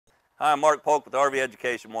Hi, I'm Mark Polk with RV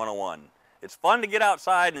Education 101. It's fun to get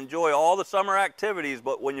outside and enjoy all the summer activities,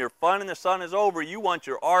 but when your fun in the sun is over, you want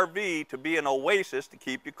your RV to be an oasis to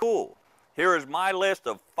keep you cool. Here is my list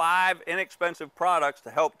of 5 inexpensive products to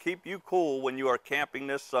help keep you cool when you are camping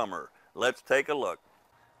this summer. Let's take a look.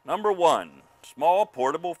 Number 1, small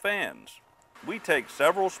portable fans. We take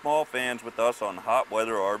several small fans with us on hot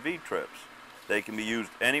weather RV trips. They can be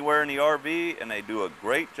used anywhere in the RV and they do a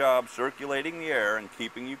great job circulating the air and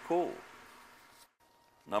keeping you cool.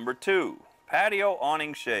 Number 2, patio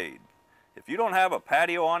awning shade. If you don't have a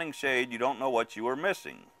patio awning shade, you don't know what you are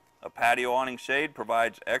missing. A patio awning shade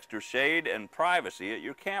provides extra shade and privacy at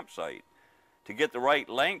your campsite. To get the right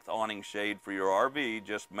length awning shade for your RV,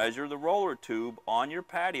 just measure the roller tube on your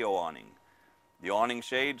patio awning. The awning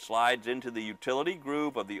shade slides into the utility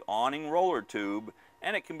groove of the awning roller tube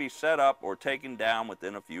and it can be set up or taken down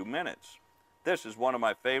within a few minutes. This is one of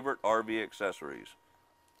my favorite RV accessories.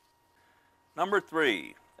 Number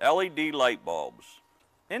 3, LED light bulbs.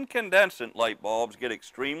 Incandescent light bulbs get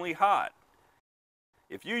extremely hot.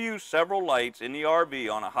 If you use several lights in the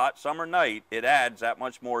RV on a hot summer night, it adds that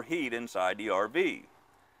much more heat inside the RV.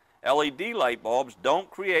 LED light bulbs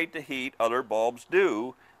don't create the heat other bulbs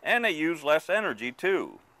do, and they use less energy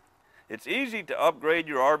too. It's easy to upgrade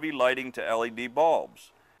your RV lighting to LED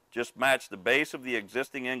bulbs. Just match the base of the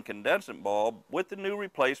existing incandescent bulb with the new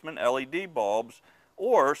replacement LED bulbs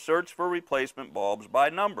or search for replacement bulbs by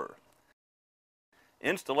number.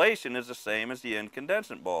 Installation is the same as the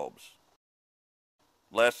incandescent bulbs.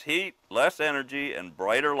 Less heat, less energy, and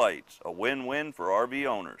brighter lights. A win-win for RV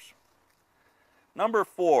owners. Number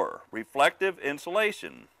 4, reflective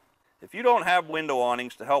insulation. If you don't have window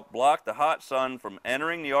awnings to help block the hot sun from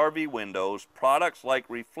entering the RV windows, products like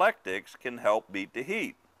Reflectix can help beat the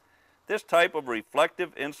heat. This type of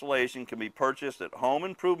reflective insulation can be purchased at home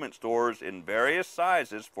improvement stores in various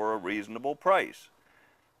sizes for a reasonable price.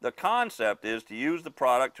 The concept is to use the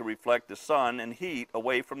product to reflect the sun and heat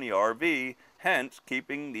away from the RV, hence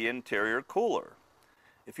keeping the interior cooler.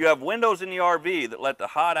 If you have windows in the RV that let the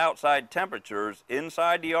hot outside temperatures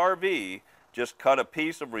inside the RV, just cut a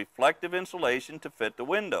piece of reflective insulation to fit the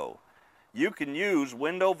window. You can use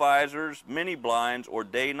window visors, mini blinds, or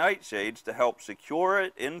day-night shades to help secure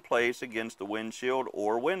it in place against the windshield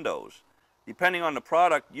or windows. Depending on the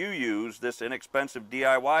product you use, this inexpensive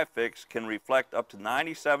DIY fix can reflect up to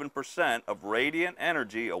 97% of radiant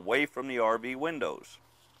energy away from the RV windows.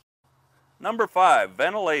 Number 5,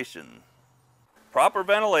 ventilation. Proper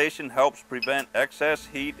ventilation helps prevent excess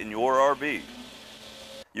heat in your RV.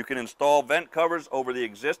 You can install vent covers over the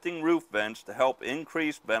existing roof vents to help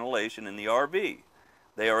increase ventilation in the RV.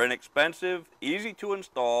 They are inexpensive, easy to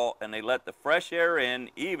install, and they let the fresh air in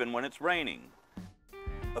even when it's raining.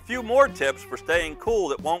 A few more tips for staying cool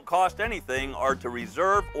that won't cost anything are to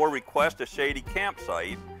reserve or request a shady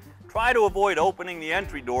campsite, try to avoid opening the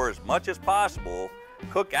entry door as much as possible,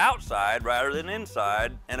 cook outside rather than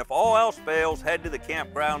inside, and if all else fails, head to the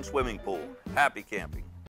campground swimming pool. Happy camping!